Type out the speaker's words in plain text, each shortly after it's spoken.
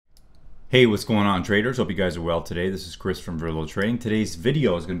Hey, what's going on, traders? Hope you guys are well today. This is Chris from Verlo Trading. Today's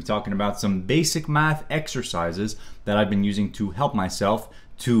video is going to be talking about some basic math exercises that I've been using to help myself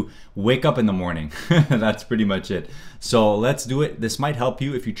to wake up in the morning. That's pretty much it. So let's do it. This might help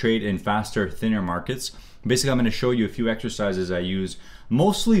you if you trade in faster, thinner markets. Basically, I'm going to show you a few exercises I use,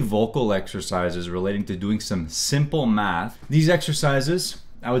 mostly vocal exercises relating to doing some simple math. These exercises,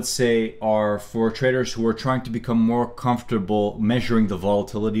 I would say, are for traders who are trying to become more comfortable measuring the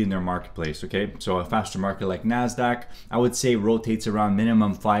volatility in their marketplace, okay? So a faster market like NASDAQ, I would say rotates around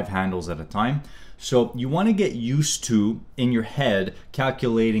minimum 5 handles at a time. So you want to get used to, in your head,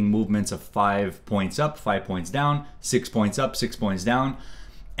 calculating movements of 5 points up, 5 points down, 6 points up, 6 points down,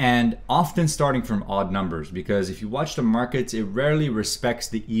 and often starting from odd numbers, because if you watch the markets, it rarely respects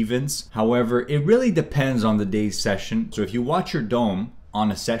the evens. However, it really depends on the day's session. So if you watch your DOM on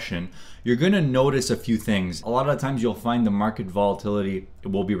a session, you're going to notice a few things. A lot of the times you'll find the market volatility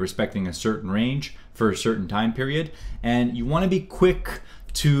will be respecting a certain range for a certain time period, and you want to be quick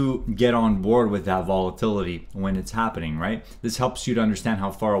to get on board with that volatility when it's happening, right? This helps you to understand how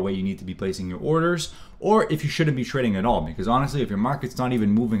far away you need to be placing your orders, or if you shouldn't be trading at all. Because honestly, if your market's not even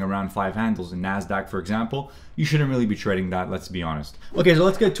moving around 5 handles in NASDAQ, for example, you shouldn't really be trading that, let's be honest. Okay, so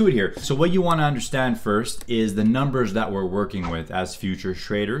let's get to it here. So what you want to understand first is the numbers that we're working with as futures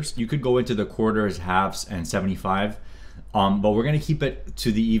traders. You could go into the quarters, halves, and 75. But we're going to keep it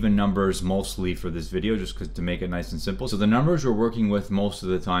to the even numbers mostly for this video, just to make it nice and simple. So the numbers we're working with most of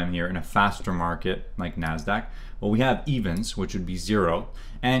the time here in a faster market like NASDAQ, well, we have evens, which would be 0.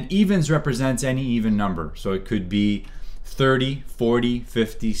 And evens represents any even number. So it could be 30, 40,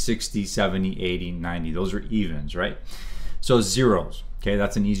 50, 60, 70, 80, 90. Those are evens, right? So zeros, okay,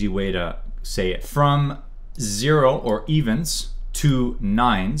 that's an easy way to say it. From 0 or evens to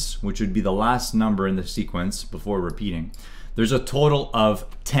 9s, which would be the last number in the sequence before repeating, there's a total of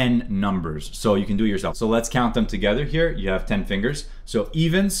 10 numbers. So you can do it yourself. So let's count them together here. You have 10 fingers. So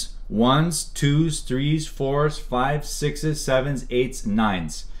evens, 1s, 2s, 3s, 4s, 5s, 6s, 7s, 8s,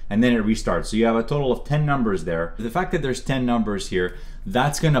 9s. And then it restarts. So you have a total of 10 numbers there. The fact that there's 10 numbers here,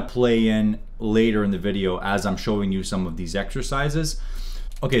 that's gonna play in later in the video as I'm showing you some of these exercises.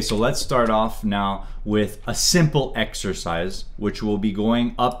 Okay, so let's start off now with a simple exercise, which will be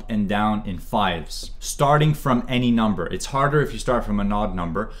going up and down in 5s, starting from any number. It's harder if you start from an odd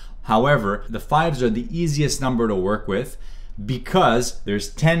number. However, the 5s are the easiest number to work with because there's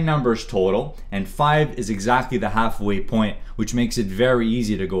 10 numbers total, and 5 is exactly the halfway point, which makes it very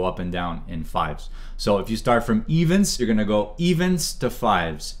easy to go up and down in 5s. So if you start from evens, you're gonna go evens to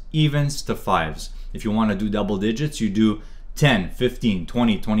 5s, evens to 5s. If you wanna do double digits, you do 10, 15,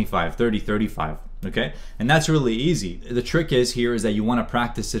 20, 25, 30, 35, okay? And that's really easy. The trick is here is that you want to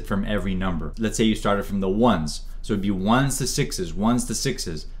practice it from every number. Let's say you started from the 1s. So it'd be 1s to 6s, 1s to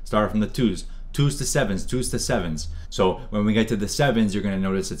 6s. Start from the 2s, 2s to 7s, 2s to 7s. So when we get to the 7s, you're going to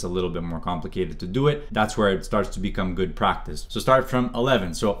notice it's a little bit more complicated to do it. That's where it starts to become good practice. So start from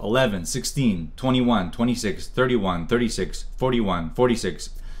 11. So 11, 16, 21, 26, 31, 36, 41, 46.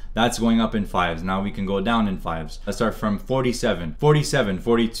 That's going up in 5s. Now we can go down in 5s. Let's start from 47, 47,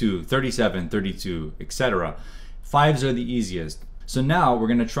 42, 37, 32, etc. 5s are the easiest. So now we're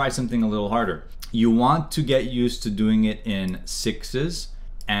gonna try something a little harder. You want to get used to doing it in 6s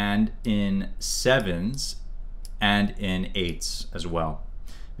and in 7s and in 8s as well,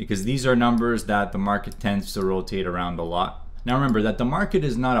 because these are numbers that the market tends to rotate around a lot. Now remember that the market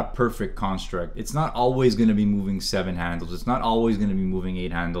is not a perfect construct. It's not always going to be moving 7 handles. It's not always going to be moving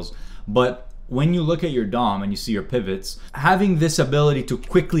 8 handles. But when you look at your DOM and you see your pivots, having this ability to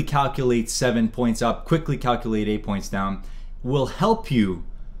quickly calculate 7 points up, quickly calculate 8 points down, will help you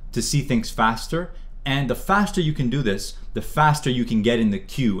to see things faster. And the faster you can do this, the faster you can get in the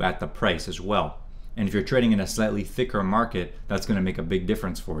queue at the price as well. And if you're trading in a slightly thicker market, that's going to make a big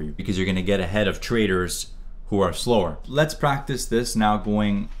difference for you, because you're going to get ahead of traders who are slower. Let's practice this now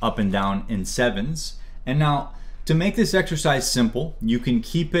going up and down in 7s. And now to make this exercise simple, you can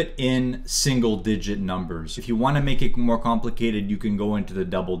keep it in single digit numbers. If you want to make it more complicated, you can go into the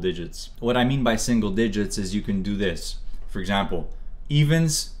double digits. What I mean by single digits is you can do this. For example,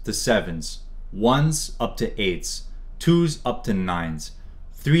 evens to 7s, 1s up to 8s, 2s up to 9s,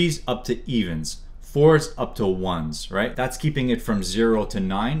 3s up to evens, 4s up to 1s, right? That's keeping it from 0 to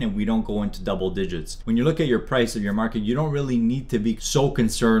 9, and we don't go into double digits. When you look at your price of your market, you don't really need to be so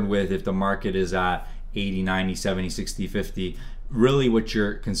concerned with if the market is at 80, 90, 70, 60, 50. Really what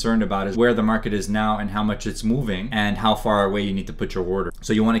you're concerned about is where the market is now and how much it's moving and how far away you need to put your order.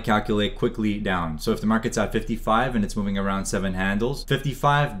 So you want to calculate quickly down. So if the market's at 55 and it's moving around 7 handles,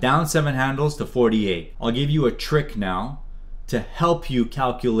 55 down 7 handles to 48. I'll give you a trick now to help you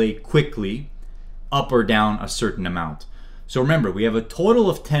calculate quickly up or down a certain amount. So remember, we have a total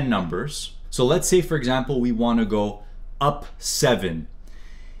of 10 numbers. So let's say, for example, we want to go up 7.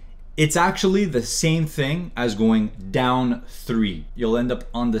 It's actually the same thing as going down 3. You'll end up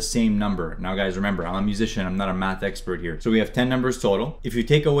on the same number. Now guys, remember, I'm a musician, I'm not a math expert here. So we have 10 numbers total. If you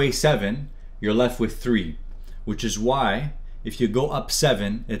take away 7, you're left with 3, which is why if you go up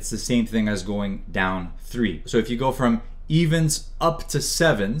 7, it's the same thing as going down 3. So if you go from evens up to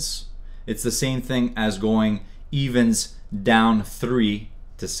sevens, it's the same thing as going evens down 3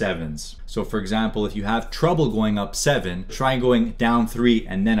 to sevens. So for example, if you have trouble going up 7, try going down 3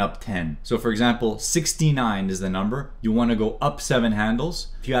 and then up 10. So for example, 69 is the number. You want to go up 7 handles.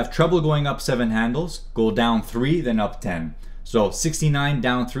 If you have trouble going up 7 handles, go down 3, then up 10. So 69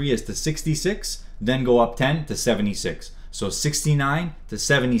 down 3 is to 66, then go up 10 to 76. So 69 to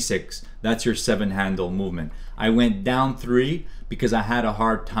 76, that's your 7 handle movement. I went down 3 because I had a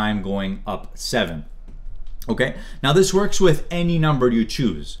hard time going up 7. Okay, now this works with any number you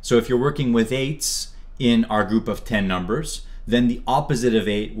choose. So if you're working with 8s in our group of 10 numbers, then the opposite of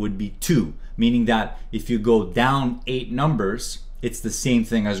 8 would be 2, meaning that if you go down 8 numbers, it's the same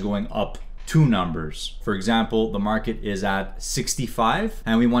thing as going up 2 numbers. For example, the market is at 65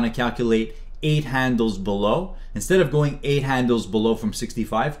 and we want to calculate 8 handles below. Instead of going 8 handles below from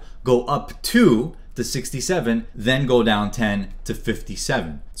 65, go up 2 to 67, then go down 10 to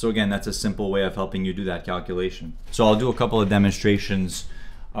 57. So again, that's a simple way of helping you do that calculation. So I'll do a couple of demonstrations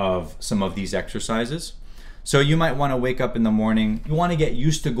of some of these exercises. So you might want to wake up in the morning. You want to get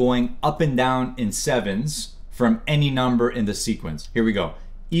used to going up and down in sevens from any number in the sequence. Here we go.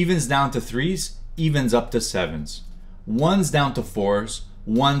 Evens down to 3s, evens up to 7s. 1s down to 4s,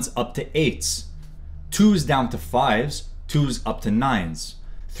 1s up to 8s. 2s down to 5s, 2s up to 9s.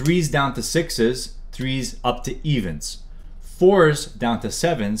 3s down to 6s, 3s up to evens. 4s down to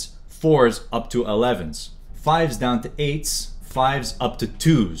 7s, 4s up to 11s. 5s down to 8s, 5s up to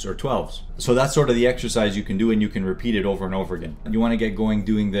 2s or 12s. So that's sort of the exercise you can do, and you can repeat it over and over again. You want to get going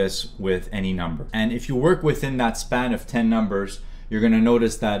doing this with any number. And if you work within that span of 10 numbers, you're going to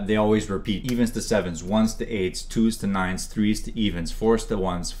notice that they always repeat. Evens to 7s, 1s to 8s, 2s to 9s, 3s to evens, 4s to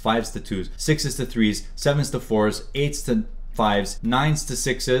 1s, 5s to 2s, 6s to 3s, 7s to 4s, 8s to 5s, 9s to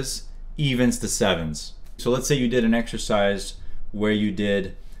 6s, evens to 7s. So let's say you did an exercise where you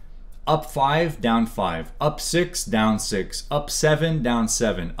did up 5, down 5, up 6, down 6, up 7, down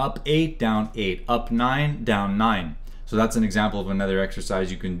 7, up 8, down 8, up 9, down 9. So that's an example of another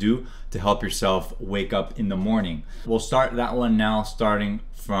exercise you can do to help yourself wake up in the morning. We'll start that one now, starting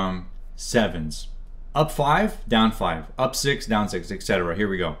from sevens. Up 5, down 5, up 6, down 6, etc. Here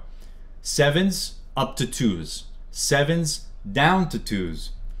we go. Sevens up to 2s. 7s down to 2s.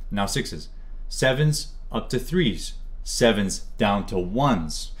 Now 6s. 7s up to 3s. 7s down to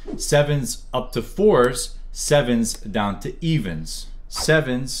 1s. 7s up to 4s. 7s down to evens.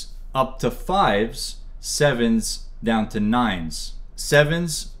 7s up to 5s. 7s down to 9s.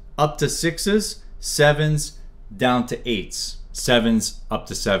 7s up to 6s. 7s down to 8s. 7s up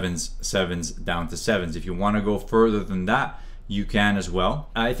to 7s. 7s down to 7s. If you want to go further than that, you can as well.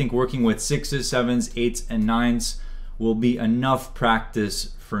 I think working with 6s, 7s, 8s, and 9s will be enough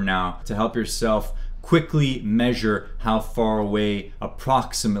practice for now to help yourself quickly measure how far away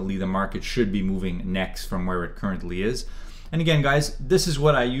approximately the market should be moving next from where it currently is. And again, guys, this is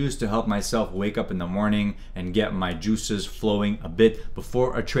what I use to help myself wake up in the morning and get my juices flowing a bit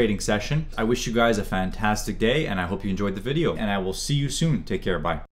before a trading session. I wish you guys a fantastic day, and I hope you enjoyed the video, and I will see you soon. Take care. Bye.